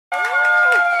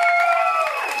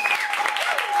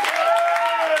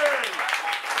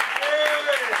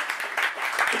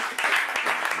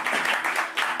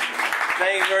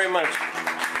much.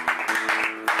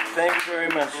 Thank you very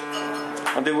much.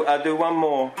 I'll do one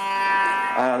more.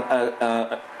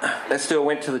 Let's do a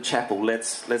Went to the Chapel.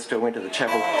 Let's do a Went to the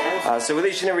Chapel. So with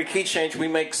each and every key change, we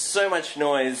make so much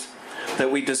noise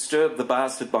that we disturb the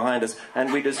bastard behind us,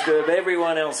 and we disturb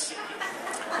everyone else.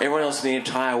 Everyone else in the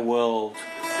entire world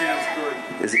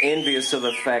is envious of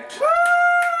the fact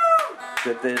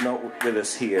that they're not with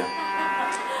us here.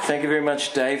 Thank you very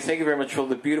much, Dave. Thank you very much for all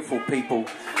the beautiful people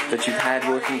that you've had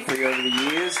working for you over the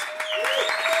years.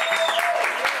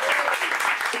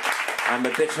 I'm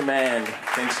a better man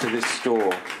thanks to this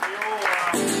store.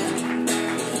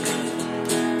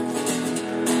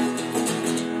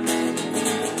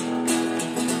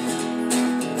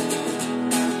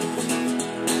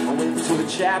 I went to the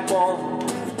chapel,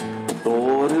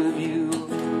 thought of you.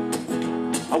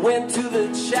 I went to the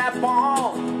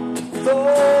chapel,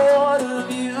 thought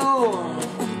of you.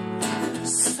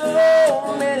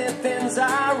 So many things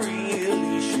I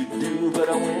really should do, but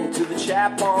I went to the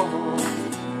chapel,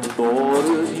 thought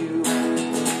of you.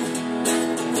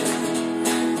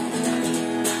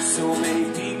 So many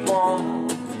people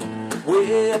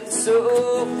with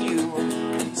so few.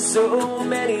 So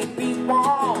many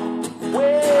people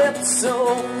with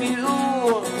so few.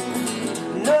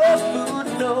 No food,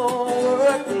 no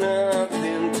work,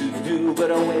 nothing to do,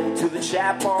 but I went to the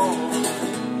chapel,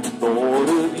 thought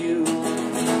of you.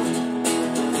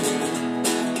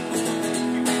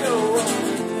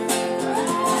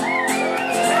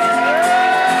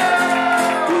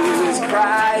 Baby's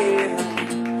crying,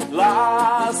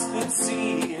 lost at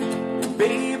sea.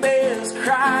 Baby's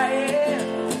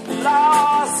crying,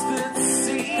 lost at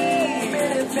sea.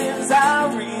 Many things I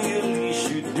really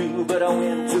should do, but I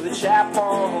went to the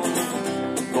chapel,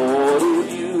 thought of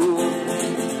you.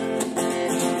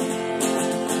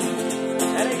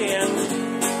 And again.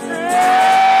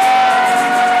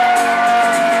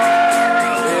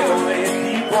 There were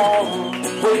people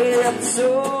with so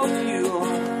few.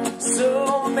 So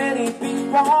many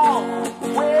people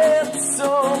with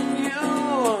so few.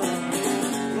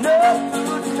 No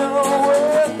food, no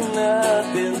work,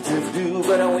 nothing to do,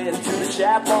 but I went to the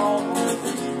chapel,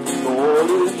 thought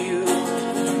of you.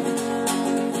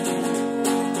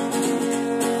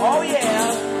 Oh yeah.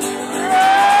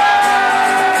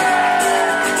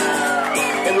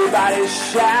 Everybody's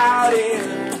shouting,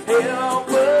 help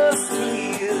us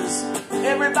please.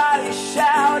 Everybody's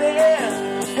shouting,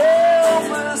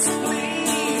 help us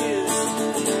please.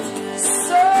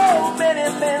 So many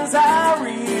things I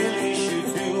really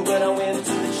should do, but I went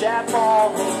to the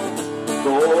chapel,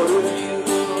 thought of you.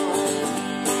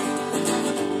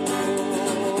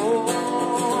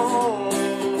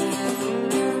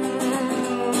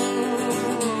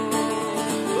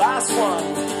 Last one.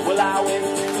 Well, I went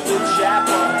to the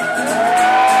chapel.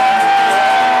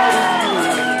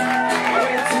 I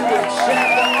went to the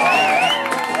chapel.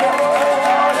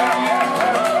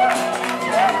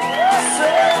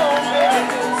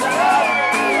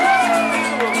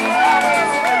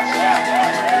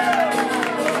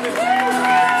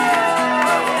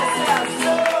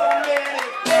 So many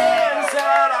things I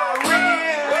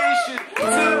really should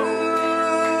do.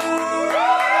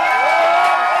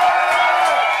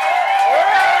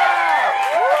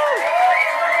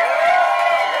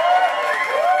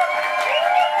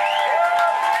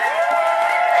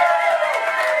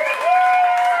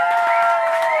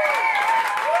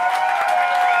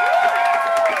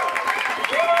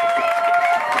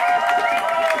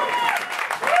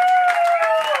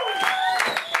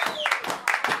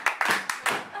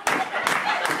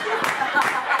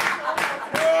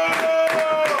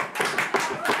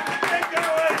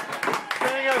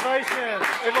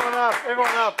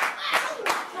 Everyone up.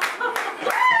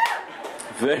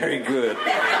 Very good.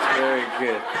 Very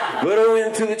good. But I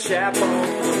went to the chapel.